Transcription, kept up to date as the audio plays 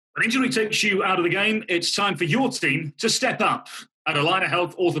When injury takes you out of the game, it's time for your team to step up. At Allina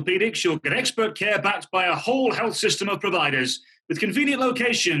Health Orthopedics, you'll get expert care backed by a whole health system of providers with convenient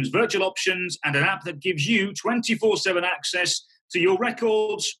locations, virtual options, and an app that gives you 24/7 access to your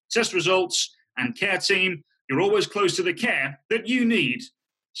records, test results, and care team. You're always close to the care that you need.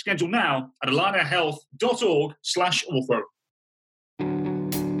 Schedule now at allinahealth.org/ortho.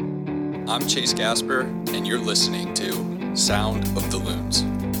 I'm Chase Gasper, and you're listening to Sound of the Loons.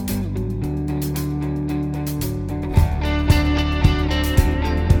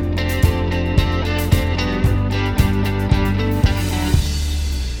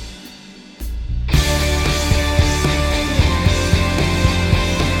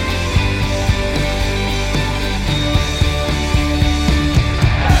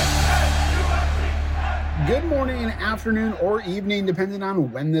 Afternoon or evening, depending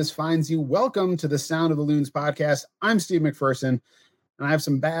on when this finds you. Welcome to the Sound of the Loons podcast. I'm Steve McPherson, and I have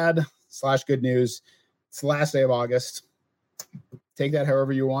some bad/good news. It's the last day of August. Take that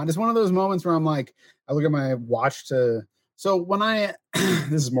however you want. It's one of those moments where I'm like, I look at my watch so when I,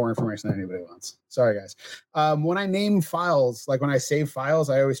 this is more information than anybody wants. Sorry, guys. When I name files, like when I save files,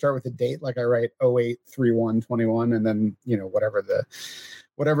 I always start with the date. Like I write 08/31/21, and then,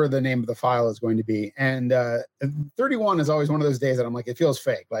 whatever the name of the file is going to be. And 31 is always one of those days that I'm like, it feels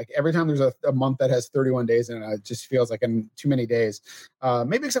fake. Like every time there's a month that has 31 days in it, it just feels like in too many days.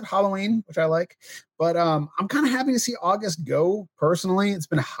 Maybe except Halloween, which I like. But I'm kind of happy to see August go, personally. It's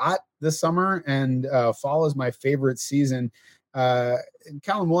been hot this summer, and fall is my favorite season.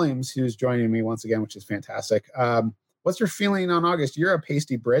 Callum Williams, who's joining me once again, which is fantastic. What's your feeling on August? You're a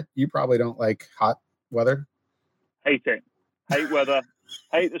pasty Brit. You probably don't like hot weather. Hate it. Hate weather.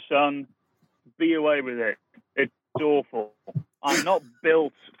 Hate the sun. Be away with it. It's awful. I'm not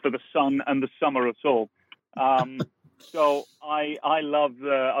built for the sun and the summer at all. So I love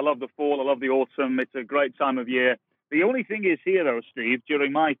the fall. I love the autumn. It's a great time of year. The only thing is here, though, Steve,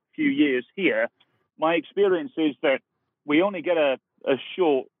 during my few years here, my experience is that we only get a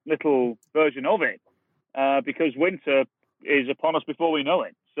short little version of it because winter is upon us before we know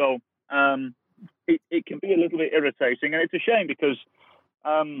it. So it can be a little bit irritating, and it's a shame because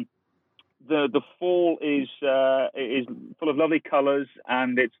the fall is full of lovely colours,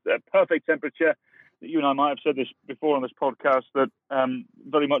 and it's the perfect temperature. You and I might have said this before on this podcast that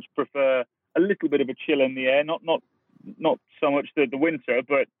very much prefer a little bit of a chill in the air, not so much the winter,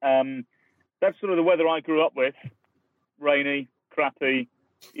 but that's sort of the weather I grew up with. Rainy, crappy,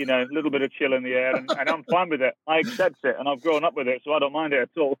 a little bit of chill in the air, and I'm fine with it. I accept it, and I've grown up with it, so I don't mind it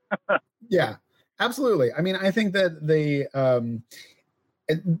at all. Yeah, absolutely. I mean, I think that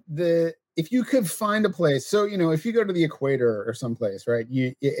if you could find a place, so if you go to the equator or someplace, right,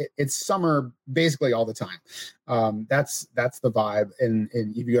 it's summer basically all the time. That's the vibe. And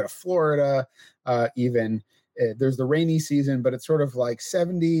if you go to Florida, even there's the rainy season, but it's sort of like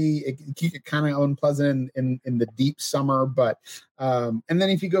 70. It can get kind of unpleasant in the deep summer, but and then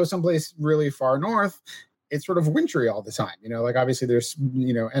if you go someplace really far north, it's sort of wintry all the time, like obviously there's,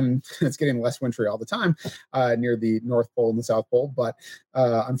 and it's getting less wintry all the time near the North Pole and the South Pole, but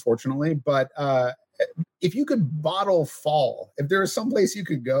unfortunately, if you could bottle fall, if there was someplace you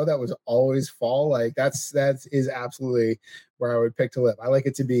could go that was always fall, like that is absolutely where I would pick to live. I like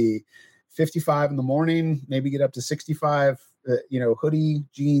it to be 55 in the morning, maybe get up to 65, hoodie,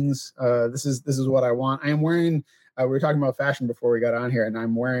 jeans. This is what I want. I am wearing, we were talking about fashion before we got on here, and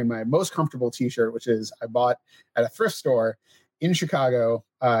I'm wearing my most comfortable t-shirt, which is I bought at a thrift store in Chicago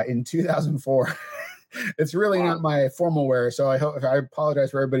in 2004. It's really not my formal wear, so I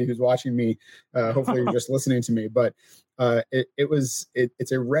apologize for everybody who's watching me. Hopefully you're just listening to me, but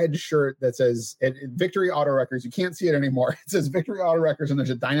it's a red shirt that says Victory Auto Wreckers. You can't see it anymore. It says Victory Auto Wreckers, and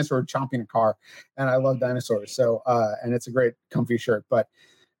there's a dinosaur chomping a car, and I love dinosaurs. So and it's a great comfy shirt, but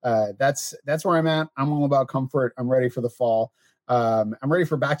that's where I'm at. I'm all about comfort. I'm ready for the fall. I'm ready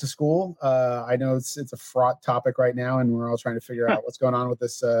for back to school. I know it's a fraught topic right now, and we're all trying to figure out what's going on with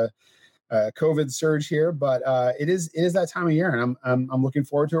this COVID surge here, but it is that time of year, and I'm looking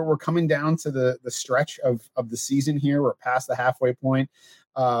forward to it. We're coming down to the stretch of the season here. We're past the halfway point.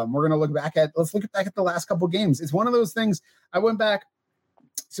 We're going to look back at the last couple of games. It's one of those things. I went back.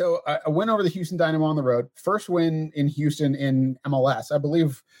 So I went over the Houston Dynamo on the road. First win in Houston in MLS. I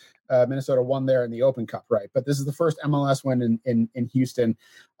believe Minnesota won there in the Open Cup, right? But this is the first MLS win in Houston.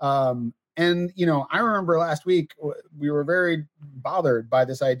 And, I remember last week we were very bothered by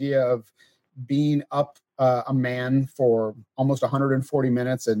this idea of being up a man for almost 140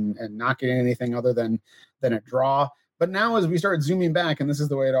 minutes and not getting anything other than a draw. But now as we start zooming back, and this is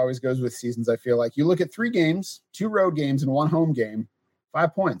the way it always goes with seasons, I feel like you look at 3 games, 2 road games and 1 home game,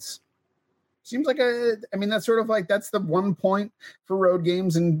 5 points. Seems like that's sort of like, that's the 1 point for road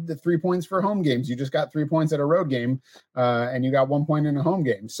games and the 3 points for home games. You just got 3 points at a road game, and you got 1 point in a home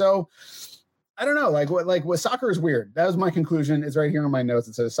game. So I don't know, what soccer is weird. That was my conclusion. It's right here in my notes.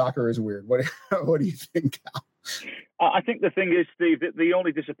 It says soccer is weird. What do you think, Cal? I think the thing is, Steve, that the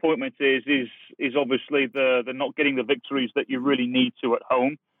only disappointment is obviously the not getting the victories that you really need to at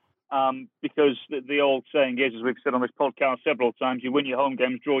home. Because the old saying is, as we've said on this podcast several times, you win your home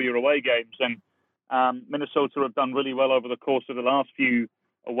games, draw your away games. And Minnesota have done really well over the course of the last few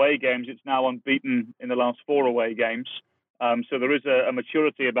away games. It's now unbeaten in the last 4 away games. So there is a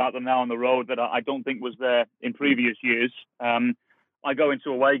maturity about them now on the road that I don't think was there in previous years. I go into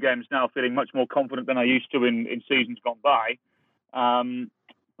away games now feeling much more confident than I used to in seasons gone by.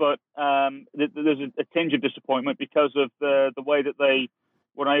 But there's a tinge of disappointment because of the way that they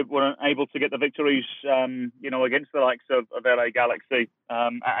were able to get the victories, against the likes of LA Galaxy,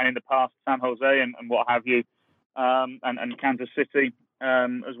 and in the past San Jose and what have you, and Kansas City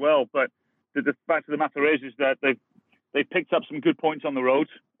as well. But the fact of the matter is that they've picked up some good points on the road.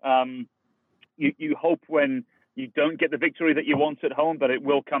 You hope when you don't get the victory that you want at home that it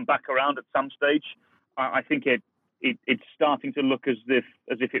will come back around at some stage. I think it's starting to look as if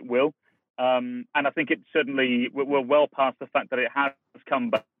it will. And I think it certainly, we're well past the fact that it has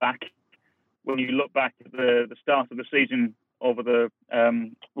come back. When you look back at the start of the season over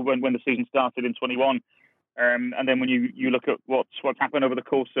when the season started in 21, and then when you look at what's happened over the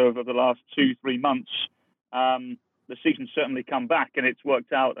course of the last 2-3 months, the season's certainly come back and it's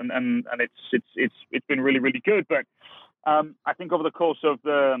worked out and it's been really, really good. But I think over the course of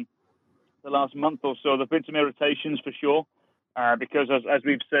the last month or so, there've been some irritations for sure. Because as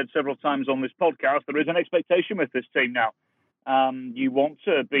we've said several times on this podcast, there is an expectation with this team now. You want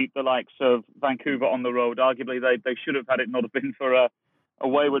to beat the likes of Vancouver on the road. Arguably, they should have had it not have been for a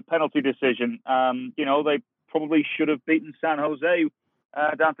wayward penalty decision. They probably should have beaten San Jose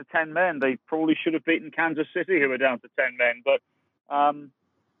down to 10 men. They probably should have beaten Kansas City, who were down to 10 men. But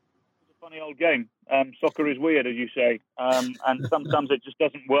it's a funny old game. Soccer is weird, as you say, and sometimes it just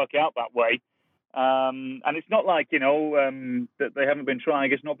doesn't work out that way. And it's not like, that they haven't been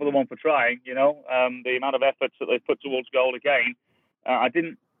trying. It's not for the one for trying, the amount of efforts that they've put towards goal again. I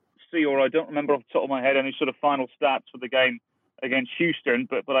didn't see, or I don't remember off the top of my head, any sort of final stats for the game against Houston,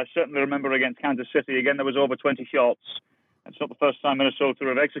 but I certainly remember against Kansas City, again, there was over 20 shots. It's not the first time Minnesota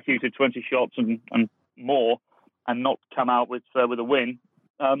have executed 20 shots and more and not come out with a win.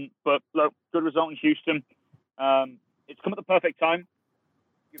 But look, good result in Houston. It's come at the perfect time,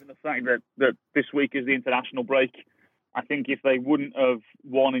 given the fact that this week is the international break. I think if they wouldn't have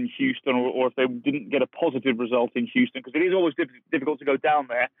won in Houston or if they didn't get a positive result in Houston, because it is always difficult to go down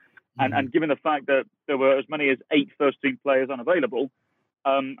there, and given the fact that there were as many as 8 first-team players unavailable,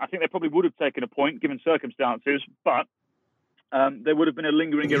 I think they probably would have taken a point given circumstances, but there would have been a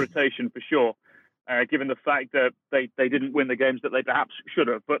lingering irritation for sure, given the fact that they didn't win the games that they perhaps should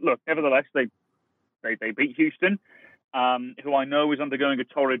have. But look, nevertheless, they beat Houston, who I know is undergoing a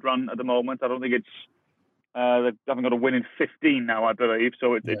torrid run at the moment. I don't think they haven't got a win in 15 now, I believe.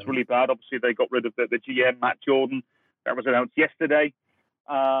 So it's really bad. Obviously, they got rid of the GM, Matt Jordan. That was announced yesterday.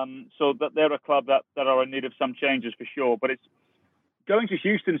 So that they're a club that are in need of some changes for sure. But it's going to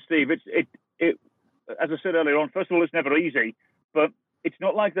Houston, Steve. It as I said earlier on, first of all, it's never easy. But it's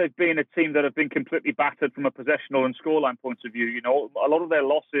not like they've been a team that have been completely battered from a possessional and scoreline point of view. A lot of their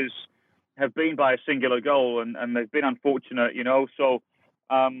losses have been by a singular goal, and they've been unfortunate, So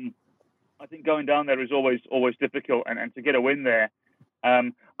I think going down there is always difficult, and to get a win there,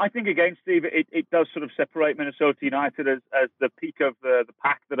 I think again, Steve, it does sort of separate Minnesota United as the peak of the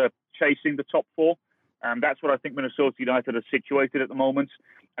pack that are chasing the top 4. That's what I think Minnesota United are situated at the moment,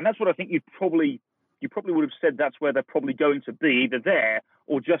 and that's what I think you probably would have said that's where they're probably going to be, either there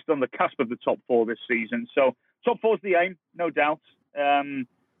or just on the cusp of the top 4 this season. So top 4 is the aim, no doubt.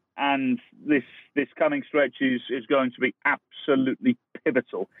 And this coming stretch is going to be absolutely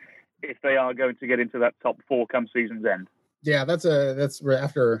pivotal if they are going to get into that top 4 come season's end. Yeah, that's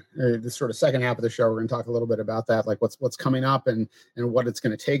after this sort of second half of the show. We're going to talk a little bit about that, like what's coming up and what it's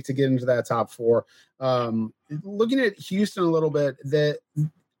going to take to get into that top 4. Looking at Houston a little bit,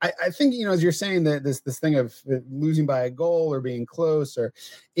 I think, as you're saying, that this thing of losing by a goal or being close, or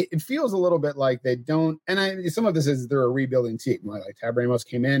it feels a little bit like they don't. And some of this is they're a rebuilding team. Like Tab Ramos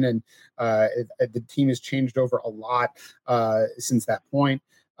came in, and the team has changed over a lot since that point.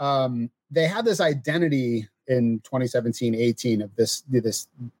 They had this identity in 2017-18 of this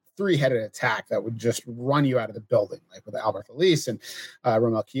three-headed attack that would just run you out of the building, like with Albert Elise and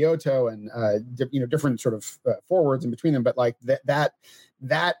Romel Kyoto and different sort of forwards in between them. But like that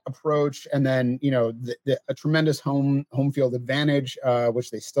approach, and then a tremendous home field advantage, which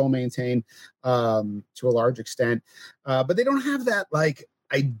they still maintain to a large extent, but they don't have that like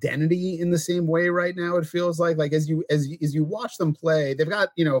identity in the same way right now. It feels like as you watch them play, they've got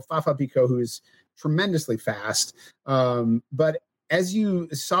Fafa Picault, who's tremendously fast, but as you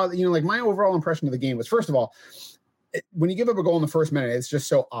saw, like my overall impression of the game was, first of all, when you give up a goal in the first minute, it's just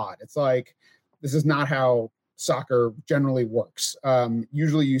so odd. It's like, this is not how soccer generally works.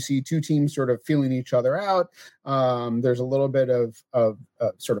 Usually you see two teams sort of feeling each other out. There's a little bit of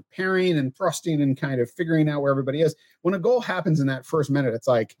sort of pairing and thrusting and kind of figuring out where everybody is. When a goal happens in that first minute, it's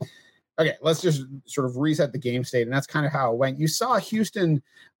like, okay, let's just sort of reset the game state. And that's kind of how it went. You saw Houston.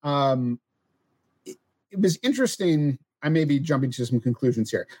 It was interesting. I may be jumping to some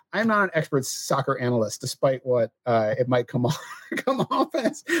conclusions here. I'm not an expert soccer analyst, despite what it might come off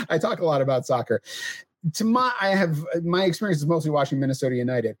as. I talk a lot about soccer. My experience is mostly watching Minnesota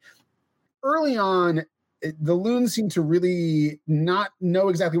United. Early on, the Loons seem to really not know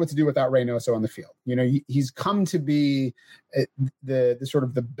exactly what to do without Reynoso on the field. He's come to be the sort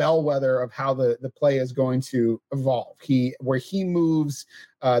of the bellwether of how the play is going to evolve. Where he moves,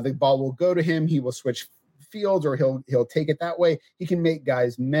 the ball will go to him. He will switch fields, or he'll take it that way. He can make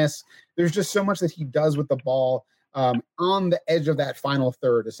guys miss. There's just so much that he does with the ball on the edge of that final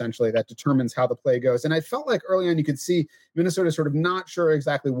third, essentially, that determines how the play goes. And I felt like early on you could see Minnesota sort of not sure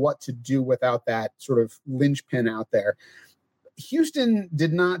exactly what to do without that sort of linchpin out there. Houston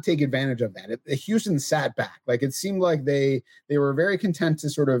did not take advantage of that. Houston sat back. Like, it seemed like they were very content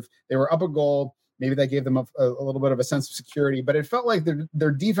to they were up a goal. Maybe that gave them a little bit of a sense of security, but it felt like their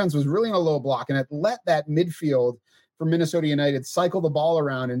defense was really in a low block, and it let that midfield for Minnesota United cycle the ball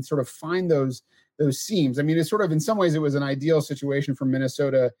around and sort of find those seams. I mean, it's sort of, in some ways, it was an ideal situation for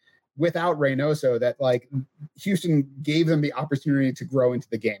Minnesota without Reynoso, that like Houston gave them the opportunity to grow into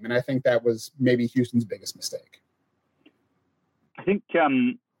the game. And I think that was maybe Houston's biggest mistake. I think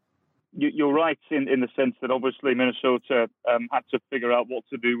you're right in the sense that obviously Minnesota had to figure out what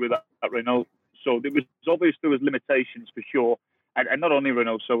to do with that Reynoso. So it was obvious there was limitations for sure. And not only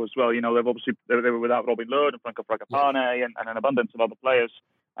Reynoso as well, they've obviously they were without Robin Lod and Franco Fragapane and an abundance of other players.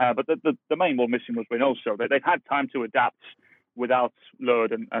 But the main one missing was Reynoso. They've had time to adapt without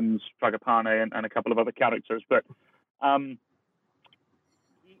Lod and Fragapane and a couple of other characters. But Reynoso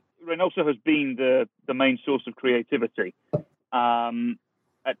has been the main source of creativity.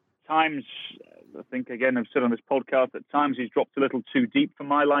 At times, I think, again, I've said on this podcast, at times he's dropped a little too deep for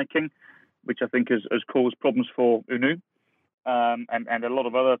my liking, which I think has caused problems for Unu and a lot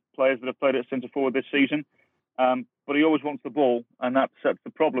of other players that have played at centre forward this season. But he always wants the ball, and that's the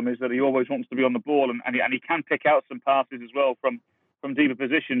problem, is that he always wants to be on the ball, and he can pick out some passes as well from deeper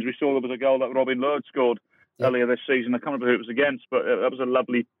positions. We saw there was a goal that Robin Lod scored earlier this season. I can't remember who it was against, but that was a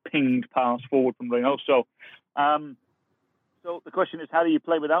lovely pinged pass forward from Reynoso. So the question is, how do you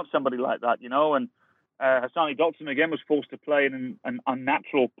play without somebody like that, And Hassani Dotson, again, was forced to play in an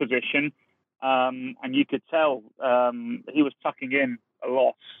unnatural position. And you could tell he was tucking in a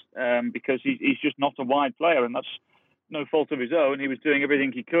lot because he's just not a wide player, and that's no fault of his own. He was doing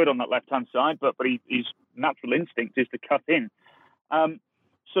everything he could on that left-hand side, but his natural instinct is to cut in.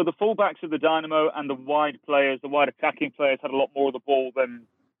 So the fullbacks of the Dynamo and the wide attacking players, had a lot more of the ball than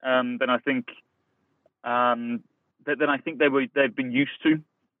I think they've been used to.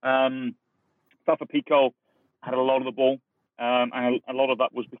 Fafa Picault had a lot of the ball. And a lot of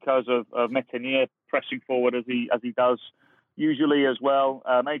that was because of Métanire pressing forward as he does usually as well.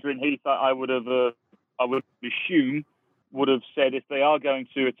 Adrian Heath, I would assume, would have said, if they are going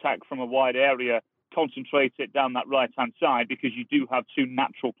to attack from a wide area, concentrate it down that right-hand side, because you do have two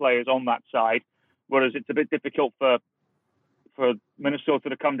natural players on that side, whereas it's a bit difficult for Minnesota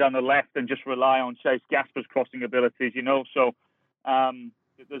to come down the left and just rely on Chase Gasper's crossing abilities, So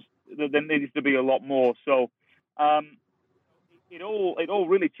there needs to be a lot more. So it all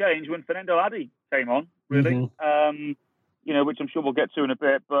really changed when Fernando Adi came on, really, which I'm sure we'll get to in a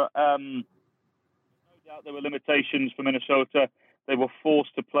bit. But no doubt there were limitations for Minnesota. They were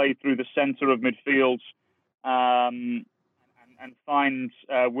forced to play through the centre of midfield and find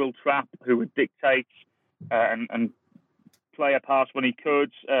Will Trapp, who would dictate and play a pass when he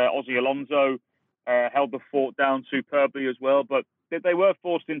could. Ozzy Alonso held the fort down superbly as well. But they were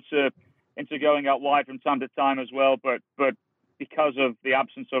forced into going out wide from time to time as well. But because of the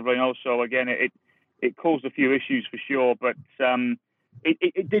absence of Reynoso, again, it caused a few issues for sure. But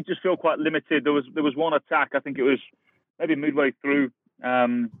it did just feel quite limited. There was one attack, I think it was maybe midway through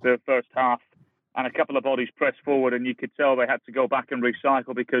the first half, and a couple of bodies pressed forward, and you could tell they had to go back and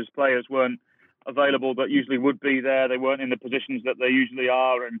recycle because players weren't available that usually would be there. They weren't in the positions that they usually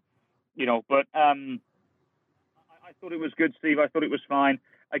are, and but I thought it was good, Steve. I thought it was fine.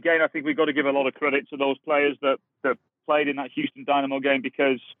 Again, I think we've got to give a lot of credit to those players that played in that Houston Dynamo game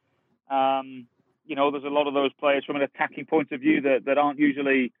because there's a lot of those players from an attacking point of view that aren't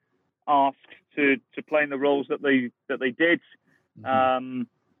usually asked to play in the roles that they did. Mm-hmm.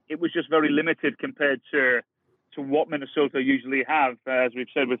 It was just very limited compared to what Minnesota usually have, as we've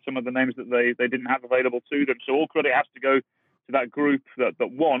said, with some of the names that they didn't have available to them. So all credit has to go to that group that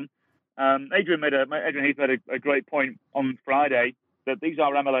won. Adrian Heath made a great point on Friday that these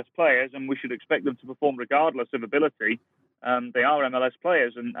are MLS players and we should expect them to perform regardless of ability. They are MLS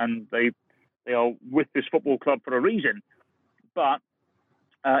players and they are with this football club for a reason. But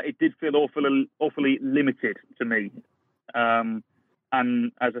it did feel awfully limited to me.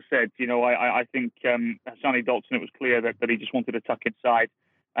 And as I said, I think Hassani Dotson, it was clear that he just wanted to tuck inside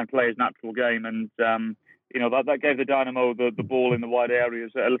and play his natural game. And, that gave the Dynamo the ball in the wide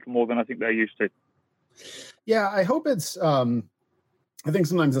areas a little more than I think they're used to. Yeah, I hope it's I think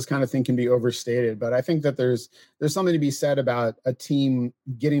sometimes this kind of thing can be overstated, but I think that there's something to be said about a team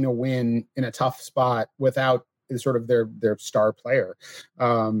getting a win in a tough spot without sort of their star player,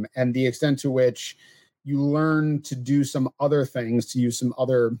 and the extent to which you learn to do some other things, to use some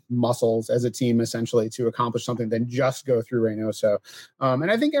other muscles as a team, essentially, to accomplish something than just go through Reynoso.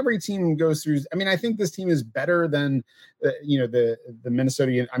 And I think every team goes through. I mean, I think this team is better than, the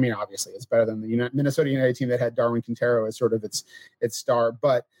Minnesota. I mean, obviously, it's better than the Minnesota United team that had Darwin Quintero as sort of its star.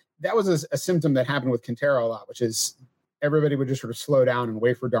 But that was a symptom that happened with Quintero a lot, which is everybody would just sort of slow down and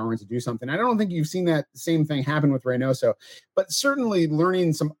wait for Darwin to do something. I don't think you've seen that same thing happen with Reynoso, but certainly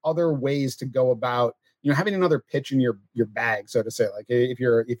learning some other ways to go about, having another pitch in your bag, so to say. Like if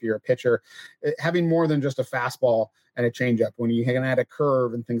you're a pitcher, having more than just a fastball and a changeup, when you can add a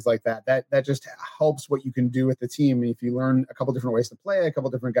curve and things like that just helps what you can do with the team. And if you learn a couple different ways to play, a couple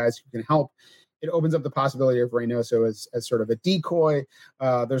different guys who can help, it opens up the possibility of Reynoso as sort of a decoy.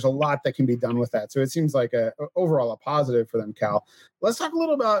 There's a lot that can be done with that. So it seems like overall a positive for them, Cal. Let's talk a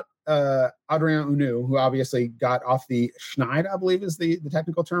little about Adrien Hunou, who obviously got off the schneid, I believe is the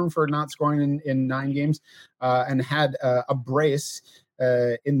technical term for not scoring in 9 games, and had a brace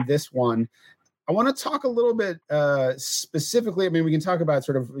in this one. I want to talk a little bit specifically. I mean, we can talk about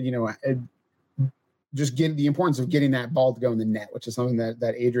sort of, just get the importance of getting that ball to go in the net, which is something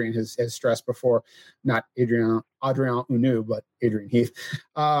that Adrian has stressed before. Not Adrien Hunou, but Adrian Heath.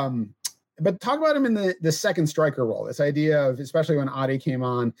 But talk about him in the second striker role, this idea of, especially when Adi came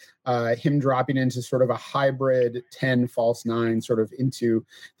on, him dropping into sort of a hybrid 10 false 9, sort of into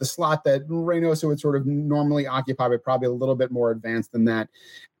the slot that Reynoso would sort of normally occupy, but probably a little bit more advanced than that.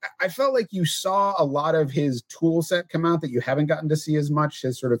 I felt like you saw a lot of his tool set come out that you haven't gotten to see as much,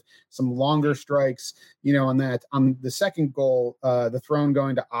 his sort of some longer strikes, on the second goal, the thrown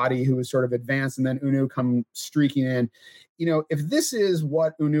going to Adi, who was sort of advanced, and then Hunou come streaking in. If this is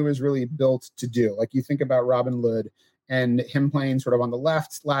what Hunou is really built to do, like you think about Robin Lod and him playing sort of on the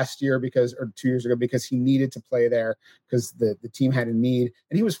left last year or 2 years ago, because he needed to play there because the team had a need,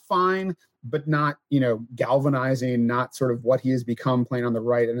 and he was fine, but not, galvanizing, not sort of what he has become playing on the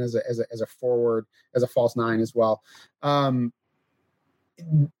right and as a forward, as a false 9 as well. Do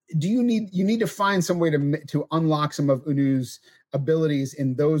you need to find some way to unlock some of Unou's abilities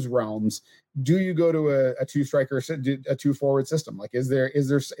in those realms? Do you go to a 2-striker, a 2-forward system? Like, is there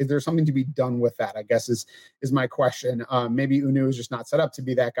something to be done with that, I guess is my question. Maybe Hunou is just not set up to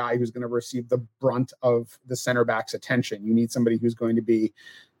be that guy who's going to receive the brunt of the center back's attention. You need somebody who's going to be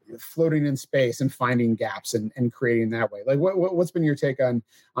floating in space and finding gaps and creating that way. Like, what's been your take on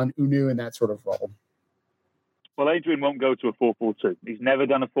Hunou in that sort of role? Well, Adrian won't go to a 4-4-2. He's never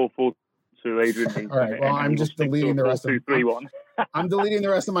done a 4-4-2, Adrian. All right. Well, I'm just deleting the rest of I'm deleting the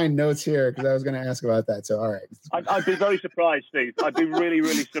rest of my notes here because I was going to ask about that. So, all right. I'd be very surprised, Steve. I'd be really,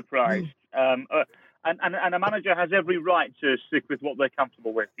 really surprised. And a manager has every right to stick with what they're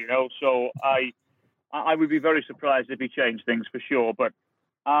comfortable with, So I would be very surprised if he changed things for sure. But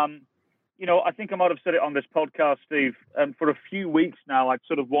I think I might have said it on this podcast, Steve. For a few weeks now, I've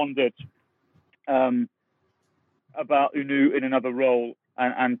sort of wondered about Hunou in another role,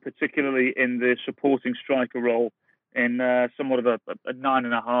 and particularly in the supporting striker role, in somewhat of a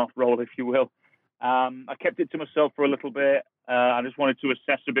 9.5 role, if you will. I kept it to myself for a little bit. I just wanted to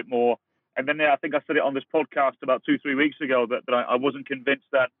assess a bit more. And then I think I said it on this podcast about 2-3 weeks ago that I wasn't convinced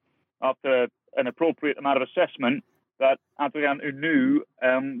that after an appropriate amount of assessment that Adrien Hunou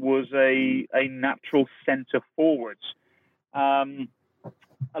was a natural centre forward.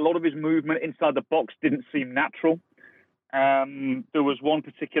 lot of his movement inside the box didn't seem natural. There was one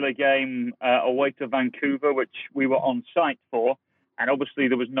particular game away to Vancouver, which we were on site for, and obviously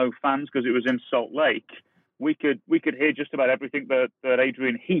there was no fans because it was in Salt Lake. We could hear just about everything that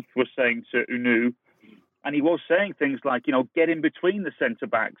Adrian Heath was saying to Unoo, and he was saying things like, get in between the centre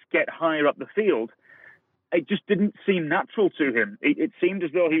backs, get higher up the field. It just didn't seem natural to him. It seemed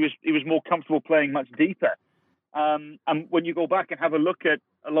as though he was more comfortable playing much deeper. And when you go back and have a look at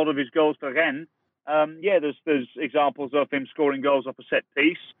a lot of his goals for Rennes, there's examples of him scoring goals off a set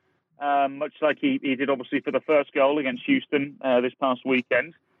piece, much like he did obviously for the first goal against Houston this past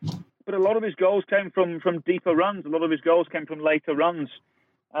weekend. But a lot of his goals came from deeper runs. A lot of his goals came from later runs.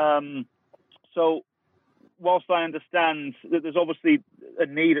 So whilst I understand that there's obviously a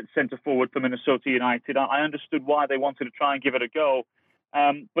need at centre forward for Minnesota United, I understood why they wanted to try and give it a go.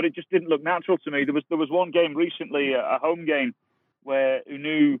 But it just didn't look natural to me. There was one game recently, a home game, where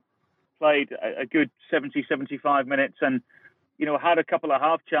Unoo played a good 70, 75 minutes and, had a couple of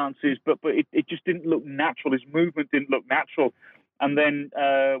half chances, but it just didn't look natural. His movement didn't look natural. And then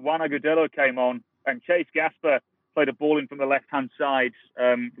Juan Agudelo came on, and Chase Gasper played a ball in from the left-hand side,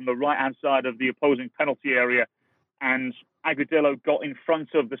 from the right-hand side of the opposing penalty area, and Agudelo got in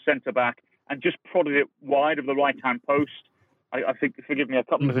front of the centre-back and just prodded it wide of the right-hand post. I think, forgive me, I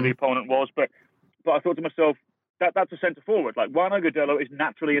can't remember who the opponent was, but I thought to myself, that's a centre-forward. Like, Juan Agudelo is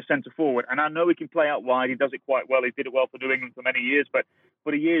naturally a centre-forward, and I know he can play out wide. He does it quite well. He did it well for New England for many years, but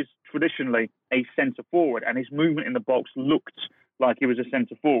he is traditionally a centre-forward, and his movement in the box looked like he was a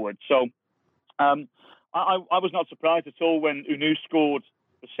centre-forward. So I was not surprised at all when Unoo scored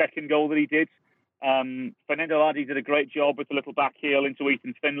the second goal that he did. Fernando Adi did a great job with a little back heel into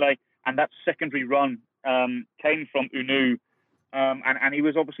Ethan Finlay, and that secondary run came from Unoo, and he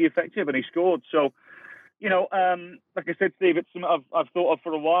was obviously effective, and he scored. So, like I said, Steve, it's something I've thought of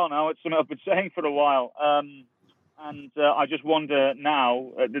for a while now. It's something I've been saying for a while. And I just wonder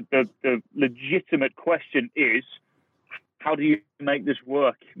now, the legitimate question is, how do you make this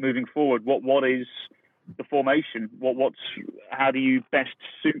work moving forward? What is the formation? How do you best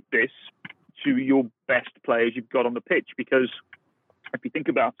suit this to your best players you've got on the pitch? Because if you think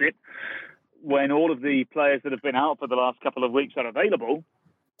about it, when all of the players that have been out for the last couple of weeks are available,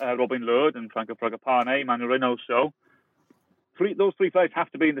 Robin Lod and Franco Fragapane, Manu Reynoso, those three players have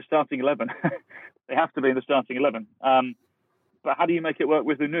to be in the starting 11. They have to be in the starting 11. But how do you make it work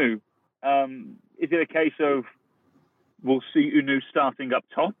with Unoo? Is it a case of we'll see Unoo starting up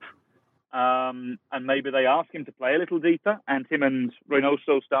top, and maybe they ask him to play a little deeper, and him and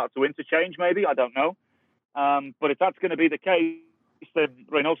Reynoso start to interchange maybe? I don't know. But if that's going to be the case, then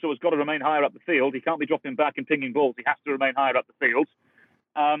Reynoso has got to remain higher up the field. He can't be dropping back and pinging balls. He has to remain higher up the field.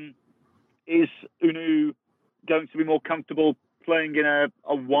 Is Unoo going to be more comfortable playing in a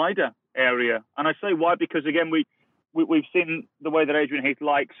wider area? And I say wide because, again, we've seen the way that Adrian Heath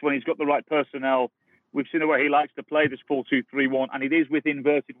likes when he's got the right personnel. We've seen the way he likes to play this 4-2-3-1, and it is with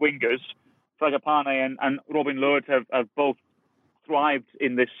inverted wingers. Fragapane and Robin Lod have both thrived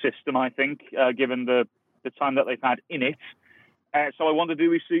in this system, I think, given the time that they've had in it. So I wonder, do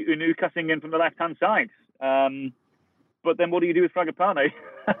we see Unoo cutting in from the left-hand side? But then what do you do with Fragapane?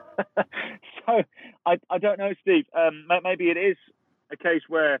 So I don't know, Steve. Maybe it is a case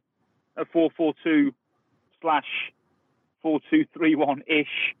where a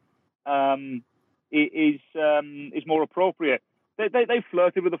 4-4-2/4-2-3-1-ish is more appropriate. They've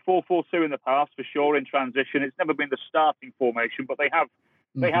flirted with a 4-4-2 in the past, for sure, in transition. It's never been the starting formation, but they have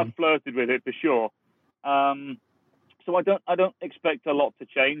flirted with it, for sure. So I don't expect a lot to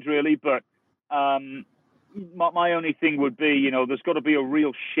change, really, but my only thing would be, there's got to be a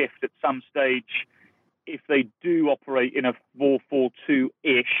real shift at some stage if they do operate in a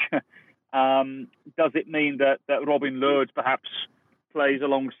 4-4-2-ish. Does it mean that Robin Lod perhaps plays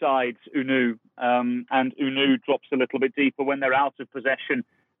alongside Unoo, and Unoo drops a little bit deeper when they're out of possession,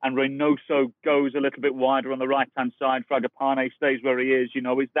 and Reynoso goes a little bit wider on the right-hand side, Fragapane stays where he is?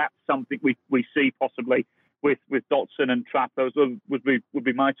 Is that something we see possibly with Dotson and Trapp? Those would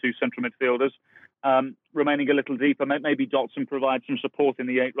be my two central midfielders. Remaining a little deeper, maybe Dotson provides some support in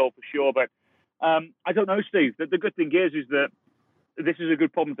the 8 role for sure, but I don't know, Steve. The good thing is that this is a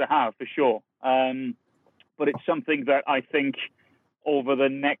good problem to have for sure, but it's something that I think over the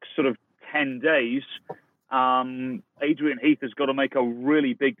next sort of 10 days, Adrian Heath has got to make a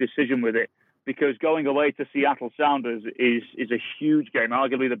really big decision with it, because going away to Seattle Sounders is a huge game,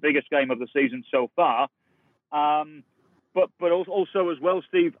 arguably the biggest game of the season so far. But also as well,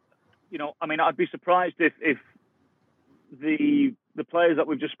 Steve, I'd be surprised if the players that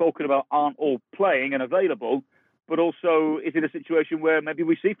we've just spoken about aren't all playing and available, But also, is it a situation where maybe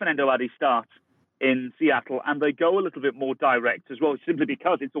we see Fernando Adi start in Seattle and they go a little bit more direct as well, simply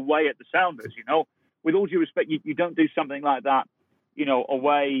because it's away at the Sounders, you know? With all due respect, you don't do something like that, you know,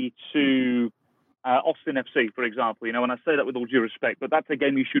 away to Austin FC, for example, you know, and I say that with all due respect, but that's a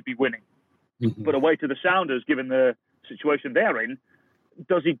game you should be winning. Mm-hmm. But away to the Sounders, given the situation they're in,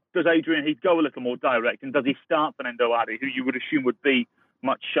 does Adrian Heath go a little more direct, and does he start Fernando Adi, who you would assume would be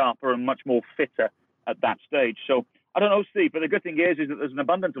much sharper and much more fitter at that stage? So I don't know, Steve, but the good thing is that there's an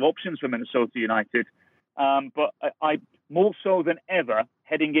abundance of options for Minnesota United. But I more so than ever,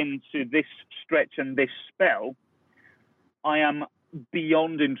 heading into this stretch and this spell, I am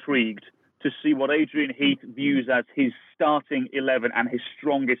beyond intrigued to see what Adrian Heath views as his starting 11 and his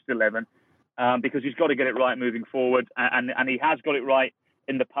strongest 11, because he's got to get it right moving forward, and he has got it right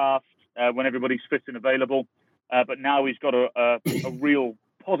in the past when everybody's fit and available. But now he's got a real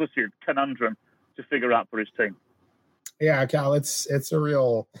positive conundrum to figure out for his team. Yeah, Cal, it's a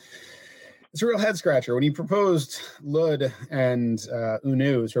real head scratcher. When he proposed Lod and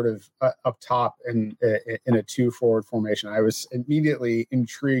Unu sort of up top in a 2-forward formation, I was immediately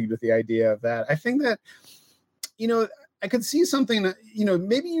intrigued with the idea of that. I think that, you know, I could see something that, you know,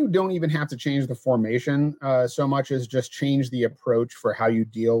 maybe you don't even have to change the formation so much as just change the approach for how you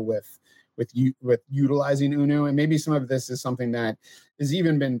deal with utilizing Unu. And maybe some of this is something that has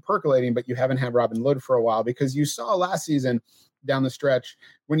even been percolating, but you haven't had Robin Lod for a while, because you saw last season down the stretch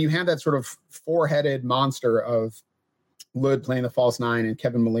when you had that sort of four-headed monster of Lod playing the false nine and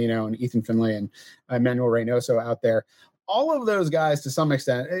Kevin Molino and Ethan Finlay and Emmanuel Reynoso out there. All of those guys, to some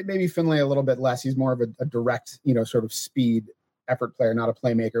extent, maybe Finlay a little bit less. He's more of a direct, you know, sort of speed effort player, not a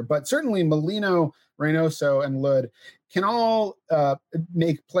playmaker. But certainly Molino, Reynoso, and Lod can all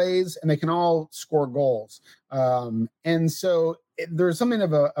make plays, and they can all score goals. And so there's something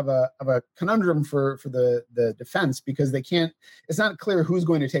of a conundrum for the defense, because they can't. It's not clear who's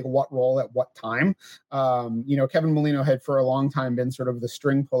going to take what role at what time. You know, Kevin Molino had for a long time been sort of the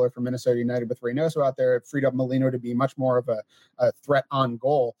string puller for Minnesota United with Reynoso out there. It freed up Molino to be much more of a threat on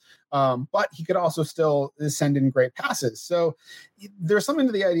goal, but he could also still send in great passes. So there's something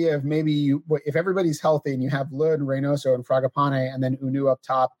to the idea of maybe if everybody's healthy and you have Lod and Reynoso and Fragapane and then Unu up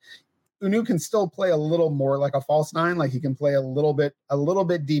top, Unu can still play a little more like a false nine. Like he can play a little bit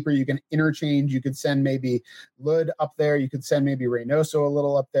deeper. You can interchange. You could send maybe Lod up there. You could send maybe Reynoso a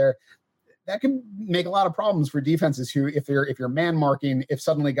little up there. That can make a lot of problems for defenses who, if you're man marking, if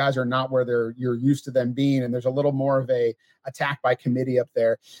suddenly guys are not where you're used to them being, and there's a little more of a attack by committee up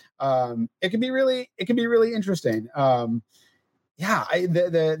there, it can be really interesting. Yeah,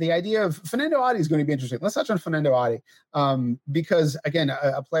 the idea of Fernando Adi is going to be interesting. Let's touch on Fernando Adi, because, again,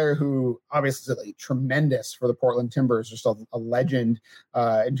 a player who obviously is tremendous for the Portland Timbers, just a legend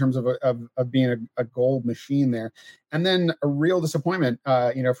in terms of being a goal machine there. And then a real disappointment,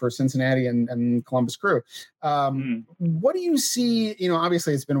 you know, for Cincinnati and Columbus Crew. What do you see? You know,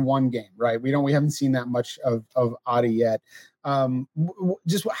 obviously it's been one game, right? We haven't seen that much of Adi yet.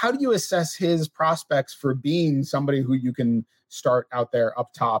 Just how do you assess his prospects for being somebody who you can start out there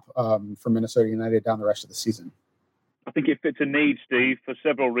up top for Minnesota United down the rest of the season? I think it fits a need, Steve, for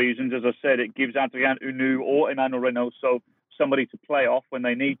several reasons. As I said, it gives Adrien Unu or Emmanuel Reynoso somebody to play off when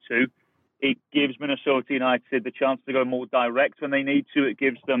they need to. It gives Minnesota United the chance to go more direct when they need to. It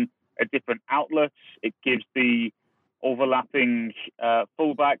gives them a different outlet. It gives the overlapping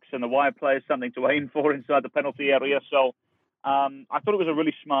fullbacks and the wide players something to aim for inside the penalty area. So I thought it was a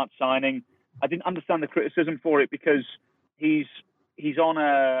really smart signing. I didn't understand the criticism for it because he's on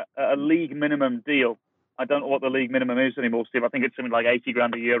a league minimum deal. I don't know what the league minimum is anymore, Steve. I think it's something like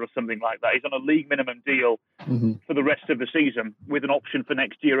 $80,000 a year or something like that. He's on a league minimum deal for the rest of the season with an option for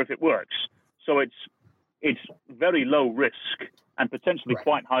next year if it works. So it's very low risk and potentially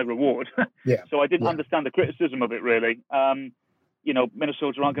quite high reward. Yeah. So I didn't understand the criticism of it, really. You know,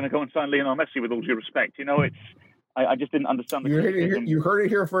 Minnesota aren't going to go and sign Lionel Messi, with all due respect. You know, I just didn't understand the criticism. You heard it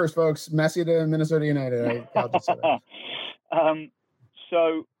here first, folks. Messi to Minnesota United.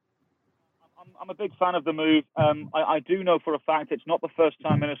 So I'm a big fan of the move. I do know for a fact it's not the first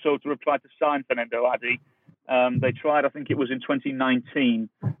time Minnesota have tried to sign Fernando Adi. They tried, I think it was in 2019,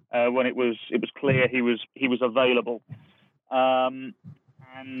 when it was clear he was available.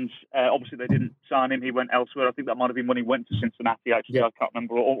 And obviously they didn't sign him. He went elsewhere. I think that might have been when he went to Cincinnati, actually. Yeah. I can't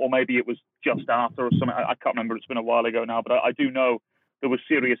remember. Or maybe it was just after or something. I can't remember. It's been a while ago now. But I do know there was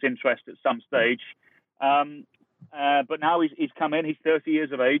serious interest at some stage. But now he's come in. He's 30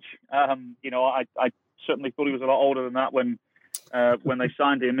 years of age. You know, I certainly thought he was a lot older than that when when they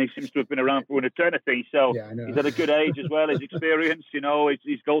signed him. He seems to have been around for an eternity. So he's at a good age as well. His experience,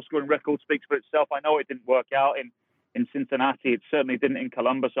 his goal scoring record speaks for itself. I know it didn't work out in Cincinnati. It certainly didn't in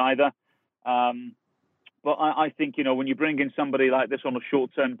Columbus either. But I think, when you bring in somebody like this on a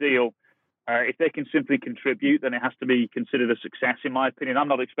short-term deal, if they can simply contribute, then it has to be considered a success, in my opinion. I'm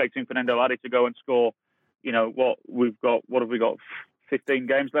not expecting Fernando Adi to go and score, what have we got? 15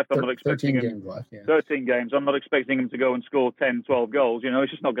 games left. I'm not expecting 13 games left. Yeah. 13 games. I'm not expecting him to go and score 10, 12 goals.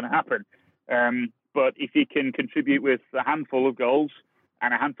 It's just not going to happen. But if he can contribute with a handful of goals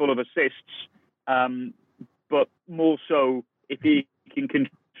and a handful of assists, but more so if he can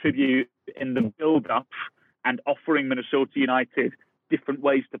contribute in the build-up and offering Minnesota United different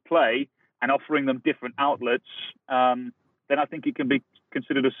ways to play and offering them different outlets, then I think it can be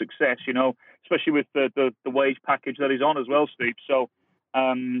considered a success, especially with the wage package that he's on as well, Steve. So,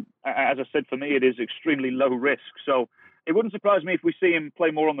 as I said, for me, it is extremely low risk. So it wouldn't surprise me if we see him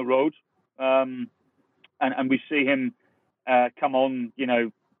play more on the road, and we see him come on,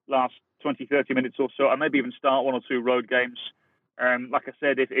 last 20, 30 minutes or so, and maybe even start one or two road games. Like I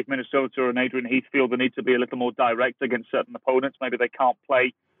said, if Minnesota and Adrian Heath feel the need to be a little more direct against certain opponents, maybe they can't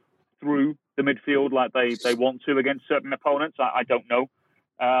play through the midfield like they want to against certain opponents. I don't know.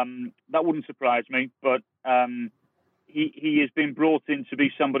 That wouldn't surprise me, but he has been brought in to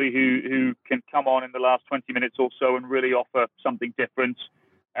be somebody who can come on in the last 20 minutes or so and really offer something different.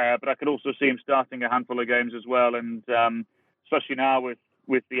 But I could also see him starting a handful of games as well, and especially now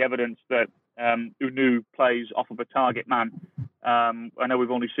with the evidence that Unu plays off of a target man. I know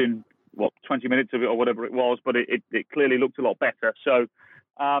we've only seen 20 minutes of it or whatever it was, but it clearly looked a lot better. So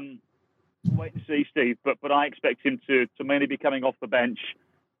wait and see, Steve. But I expect him to mainly be coming off the bench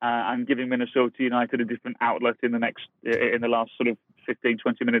and giving Minnesota United a different outlet in the last sort of 15,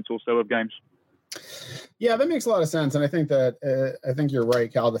 20 minutes or so of games. Yeah, that makes a lot of sense, and I think you're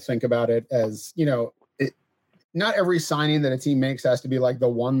right, Cal, to think about it as not every signing that a team makes has to be like the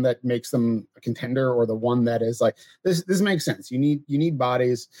one that makes them a contender or the one that is like this. This makes sense. You need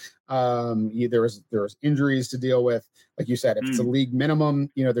bodies. There's injuries to deal with. Like you said, if it's a league minimum,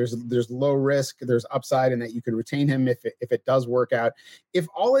 there's low risk, there's upside in that you could retain him if it does work out. If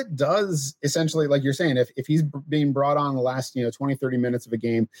all it does essentially, like you're saying, if he's being brought on the last 20, 30 minutes of a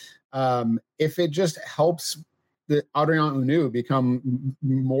game, if it just helps the Adrien Unu become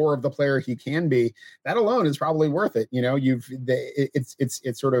more of the player he can be, that alone is probably worth it.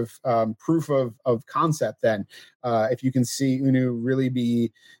 It's sort of proof of concept. Then, if you can see Unu really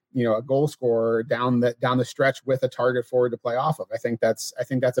be, a goal scorer down the stretch with a target forward to play off of, I think that's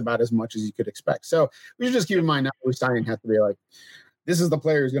about as much as you could expect. So we should just keep in mind not every signing has to be like, this is the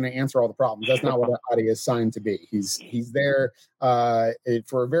player who's going to answer all the problems. That's not what Adi is signed to be. He's there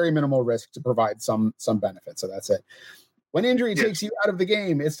for a very minimal risk to provide some benefit. So that's it. When injury takes you out of the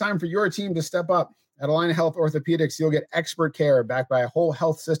game, it's time for your team to step up. At Allina Health Orthopedics, you'll get expert care backed by a whole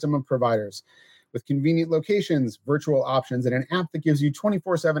health system of providers with convenient locations, virtual options, and an app that gives you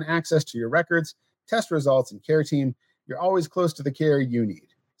 24/7 access to your records, test results, and care team. You're always close to the care you need.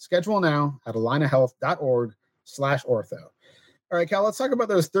 Schedule now at allinahealth.org/ortho. All right, Cal, let's talk about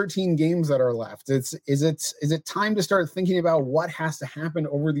those 13 games that are left. Is it time to start thinking about what has to happen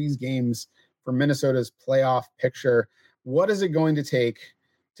over these games for Minnesota's playoff picture? What is it going to take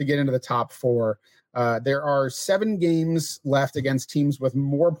to get into the top four? There are 7 games left against teams with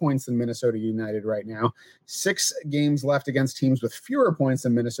more points than Minnesota United right now. 6 games left against teams with fewer points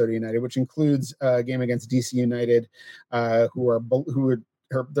than Minnesota United, which includes a game against DC United,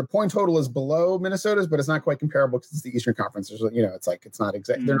 their point total is below Minnesota's, but it's not quite comparable because it's the Eastern Conference. It's not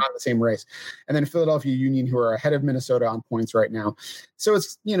exact. They're not in the same race. And then Philadelphia Union, who are ahead of Minnesota on points right now. So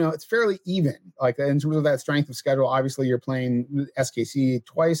it's fairly even. Like in terms of that strength of schedule, obviously you're playing SKC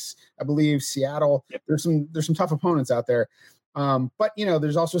twice, I believe, Seattle. Yep. There's some tough opponents out there. But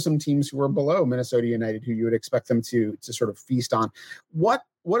there's also some teams who are below Minnesota United who you would expect them to sort of feast on.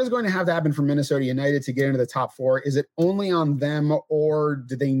 What is going to have to happen for Minnesota United to get into the top 4? Is it only on them, or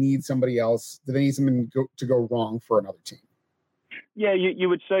do they need somebody else? Do they need something to go wrong for another team? Yeah, you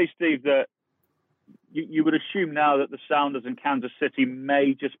would say, Steve, that you would assume now that the Sounders and Kansas City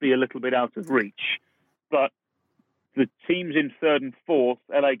may just be a little bit out of reach. But the teams in 3rd and 4th,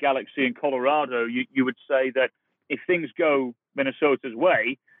 LA Galaxy and Colorado, you would say that if things go Minnesota's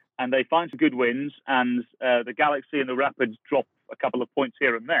way and they find some good wins and the Galaxy and the Rapids drop a couple of points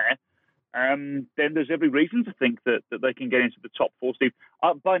here and there, then there's every reason to think that they can get into the top 4, Steve.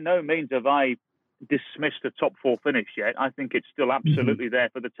 By no means have I dismissed a top 4 finish yet. I think it's still absolutely there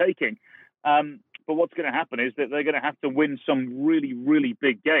for the taking. But what's going to happen is that they're going to have to win some really, really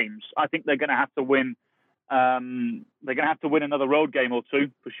big games. I think they're going to have to win They're going to have to win another road game or two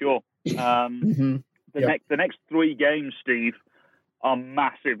for sure. The next 3 games, Steve, are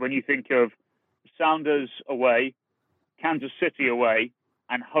massive when you think of Sounders away, Kansas City away,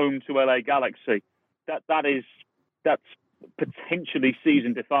 and home to LA Galaxy. That's potentially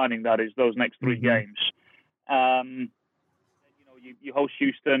season defining. That is those next 3 games. You host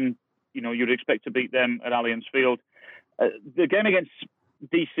Houston. You'd expect to beat them at Allianz Field. The game against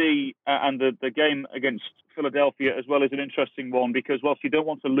DC and the game against Philadelphia as well is an interesting one, because whilst you don't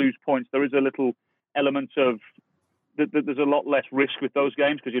want to lose points, there is a little element of there's a lot less risk with those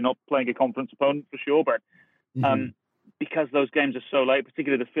games because you're not playing a conference opponent for sure. But because those games are so late,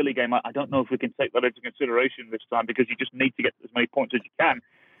 particularly the Philly game, I don't know if we can take that into consideration this time, because you just need to get as many points as you can.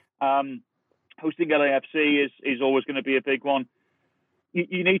 Hosting LAFC is always going to be a big one.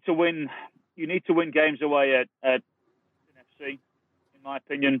 You need to win. You need to win games away at FC, in my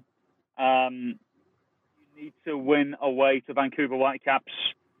opinion. You need to win away to Vancouver Whitecaps.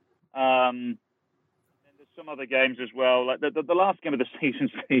 And there's some other games as well. Like the last game of the season,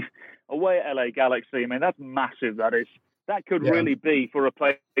 Steve, away at LA Galaxy. I mean, that's massive. That could really be for a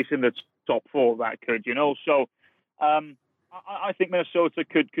place in the top 4. That could, So I think Minnesota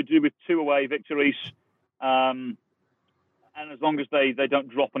could do with 2 away victories. And as long as they don't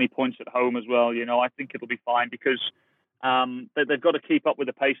drop any points at home as well, I think it'll be fine, because they've got to keep up with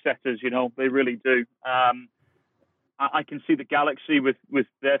the pace setters. They really do. I can see the Galaxy with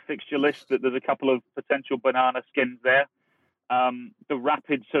their fixture list that there's a couple of potential banana skins there. The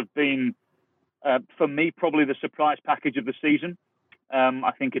Rapids have been, for me, probably the surprise package of the season.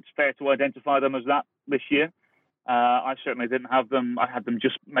 I think it's fair to identify them as that this year. I certainly didn't have them. I had them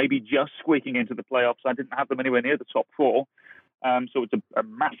just squeaking into the playoffs. I didn't have them anywhere near the top 4. So it's a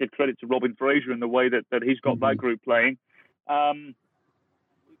massive credit to Robin Fraser in the way that he's got that group playing.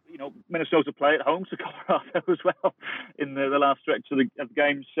 Minnesota play at home to Colorado as well in the last stretch of the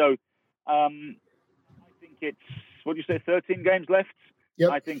games. So I think it's, what do you say, 13 games left?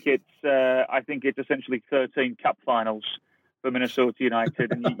 Yep. I think it's essentially 13 cup finals for Minnesota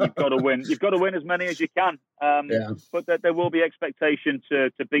United, and you've got to win. You've got to win as many as you can. But there will be expectation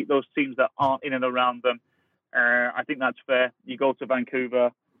to beat those teams that aren't in and around them. I think that's fair. You go to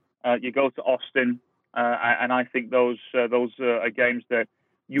Vancouver, you go to Austin, and I think those are games that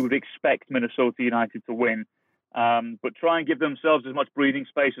you would expect Minnesota United to win. But try and give themselves as much breathing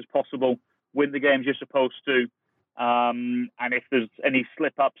space as possible. Win the games you're supposed to. And if there's any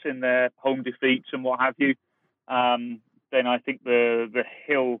slip-ups in their home defeats and what have you, then I think the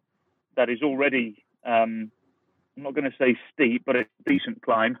hill that is already, I'm not going to say steep, but a decent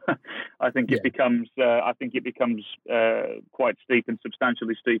climb. I think it becomes quite steep and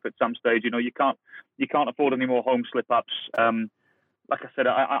substantially steep at some stage. You can't afford any more home slip-ups. Like I said,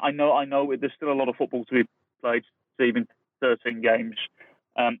 I know there's still a lot of football to be played, even 13 games.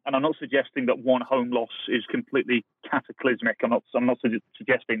 And I'm not suggesting that one home loss is completely cataclysmic. I'm not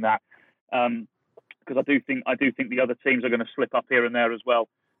suggesting that, because I do think the other teams are going to slip up here and there as well.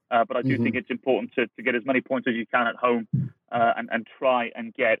 But I do think it's important to get as many points as you can at home, and try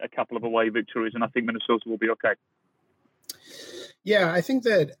and get a couple of away victories. And I think Minnesota will be okay. Yeah, I think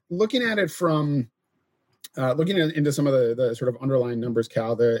that looking at it from looking into some of the sort of underlying numbers,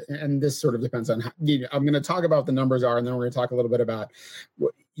 Cal, and this sort of depends on how, I'm going to talk about the numbers are, and then we're going to talk a little bit about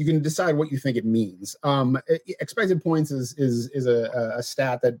what you can decide what you think it means. Expected points is a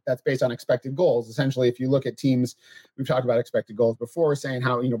stat that's based on expected goals. Essentially, if you look at teams, we've talked about expected goals before, saying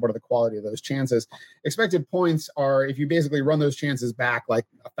how, what are the quality of those chances. Expected points are if you basically run those chances back like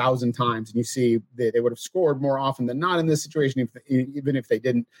 1,000 times, and you see they would have scored more often than not in this situation, even if they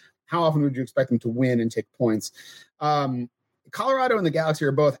didn't. How often would you expect them to win and take points? Colorado and the Galaxy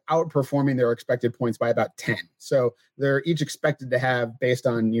are both outperforming their expected points by about 10. So they're each expected to have, based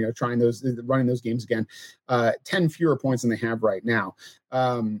on, running those games again, 10 fewer points than they have right now.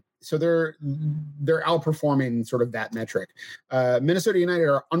 So they're outperforming sort of that metric. Minnesota United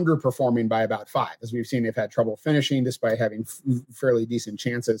are underperforming by about 5. As we've seen, they've had trouble finishing despite having fairly decent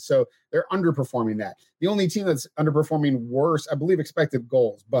chances. So they're underperforming that. The only team that's underperforming worse, I believe, expected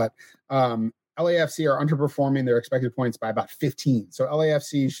goals, but LAFC are underperforming their expected points by about 15. So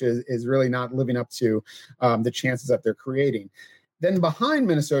LAFC is really not living up to the chances that they're creating. Then behind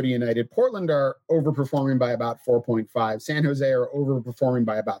Minnesota United, Portland are overperforming by about 4.5. San Jose are overperforming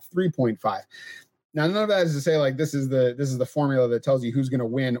by about 3.5. Now, none of that is to say like this is the formula that tells you who's going to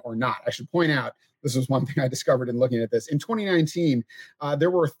win or not. I should point out, this was one thing I discovered in looking at this. In 2019, there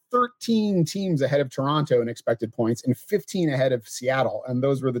were 13 teams ahead of Toronto in expected points and 15 ahead of Seattle, and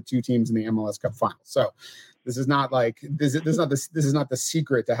those were the 2 teams in the MLS Cup final. So this is not like this is not the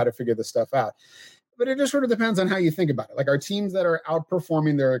secret to how to figure this stuff out. But it just sort of depends on how you think about it. Like, our teams that are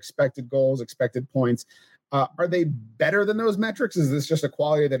outperforming their expected goals, expected points, are they better than those metrics? Is this just a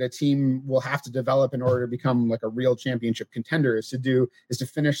quality that a team will have to develop in order to become like a real championship contender? Is to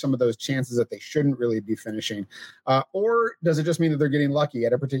finish some of those chances that they shouldn't really be finishing, or does it just mean that they're getting lucky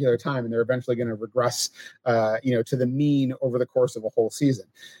at a particular time and they're eventually going to regress, to the mean over the course of a whole season?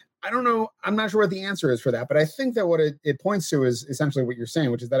 I don't know. I'm not sure what the answer is for that, but I think that what it points to is essentially what you're saying,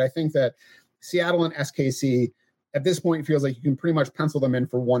 which is that I think that Seattle and SKC at this point feels like you can pretty much pencil them in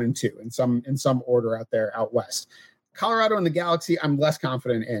for 1 and 2 in some order out west. Colorado and the Galaxy, I'm less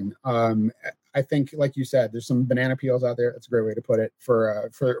confident in. I think, like you said, there's some banana peels out there. That's a great way to put it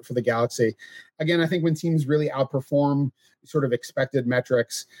for the Galaxy. Again, I think when teams really outperform sort of expected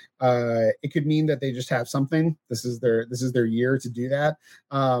metrics, it could mean that they just have something. This is their year to do that.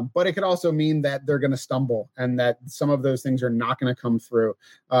 But it could also mean that they're going to stumble and that some of those things are not going to come through.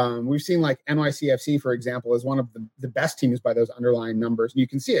 We've seen like NYCFC, for example, is one of the best teams by those underlying numbers. And you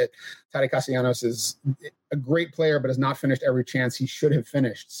can see it. Tadej Castellanos is a great player, but has not finished every chance he should have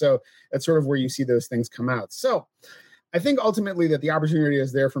finished. So that's sort of where you see those things come out. So I think ultimately that the opportunity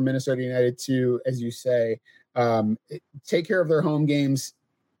is there for Minnesota United to, as you say, take care of their home games.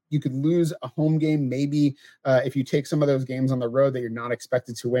 You could lose a home game maybe if you take some of those games on the road that you're not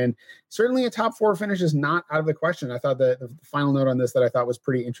expected to win. Certainly a top 4 finish is not out of the question. I thought that the final note on this that I thought was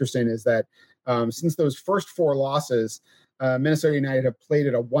pretty interesting is that since those first 4 losses, Minnesota United have played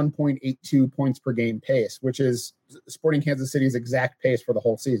at a 1.82 points per game pace, which is Sporting Kansas City's exact pace for the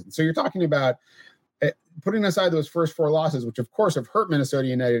whole season. So you're talking about putting aside those first 4 losses, which of course have hurt Minnesota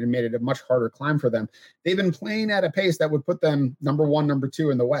United and made it a much harder climb for them. They've been playing at a pace that would put them number 1, number 2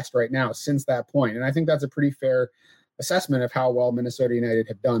 in the West right now since that point. And I think that's a pretty fair assessment of how well Minnesota United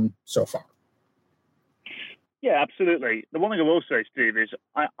have done so far. Yeah, absolutely. The one thing I will say, Steve, is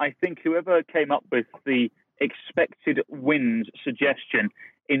I think whoever came up with the expected wins suggestion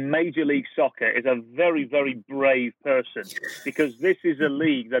in Major League Soccer is a very, very brave person, because this is a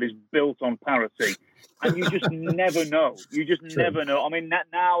league that is built on parity, and you just never know. You just never know. I mean,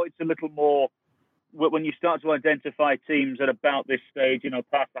 now it's a little more when you start to identify teams at about this stage,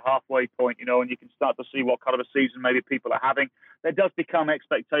 past the halfway point, and you can start to see what kind of a season maybe people are having. There does become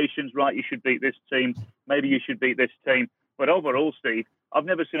expectations, right? You should beat this team. Maybe you should beat this team. But overall, Steve, I've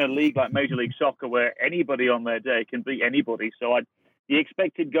never seen a league like Major League Soccer where anybody on their day can beat anybody. So the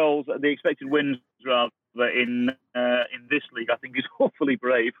expected goals, the expected wins, rather, in this league, I think is awfully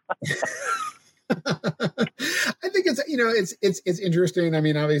brave. I think it's interesting. I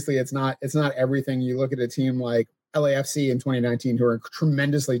mean, obviously, it's not everything. You look at a team like LAFC in 2019, who are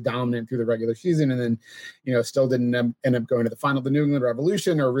tremendously dominant through the regular season, and then still didn't end up going to the final of the New England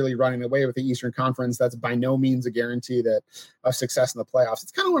Revolution or really running away with the Eastern Conference. That's by no means a guarantee of success in the playoffs.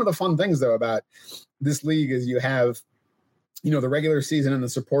 It's kind of one of the fun things, though, about this league is you have the regular season and the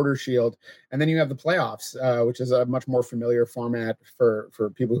Supporter Shield, and then you have the playoffs, which is a much more familiar format for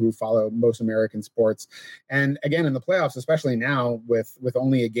people who follow most American sports. And again, in the playoffs, especially now with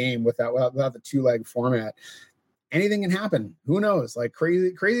only a game, without the 2-leg format, anything can happen. Who knows? Like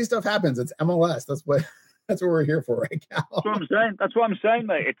crazy stuff happens. It's MLS. That's what we're here for, right, Cal? That's what I'm saying,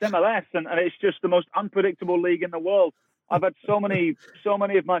 mate. It's MLS, and it's just the most unpredictable league in the world. I've had so many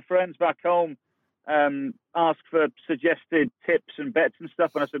of my friends back home ask for suggested tips and bets and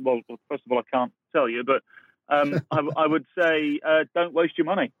stuff, and I said, well, first of all, I can't tell you, but I would say don't waste your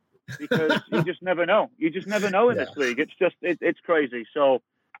money, because you just never know. You just never know in this league. It's just it's crazy. So,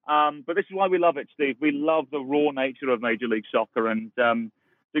 but this is why we love it, Steve. We love the raw nature of Major League Soccer, and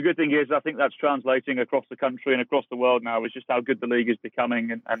the good thing is I think that's translating across the country and across the world now. Is just how good the league is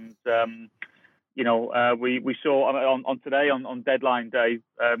becoming, and we saw on today on deadline day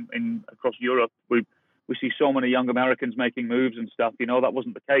across Europe, we see so many young Americans making moves and stuff. That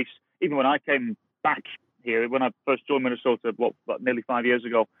wasn't the case even when I came back here. When I first joined Minnesota, nearly 5 years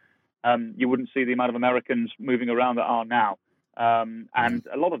ago, you wouldn't see the amount of Americans moving around that are now, and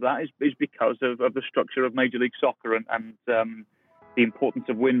a lot of that is because of the structure of Major League Soccer and the importance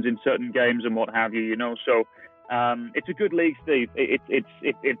of wins in certain games and what have you. So it's a good league, Steve.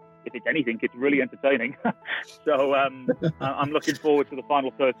 If it's anything, it's really entertaining. So I'm looking forward to the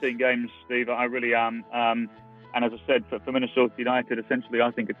final 13 games, Steve. I really am. And as I said, for Minnesota United, essentially,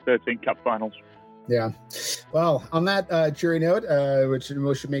 I think it's 13 cup finals. Yeah. Well, on that cheery note, which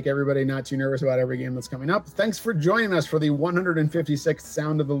should make everybody not too nervous about every game that's coming up, thanks for joining us for the 156th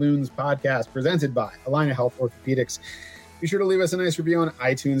Sound of the Loons podcast, presented by Allina Health Orthopedics. Be sure to leave us a nice review on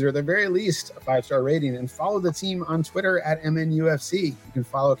iTunes, or at the very least, a 5-star rating, and follow the team on Twitter at MNUFC. You can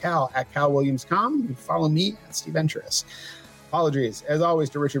follow Cal at CalWilliamsCom. You can follow me at Steve Entris. Apologies, as always,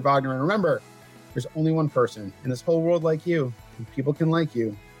 to Richard Wagner. And remember, There's only one person in this whole world like you, and people can like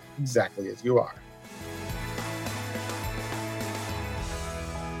you exactly as you are.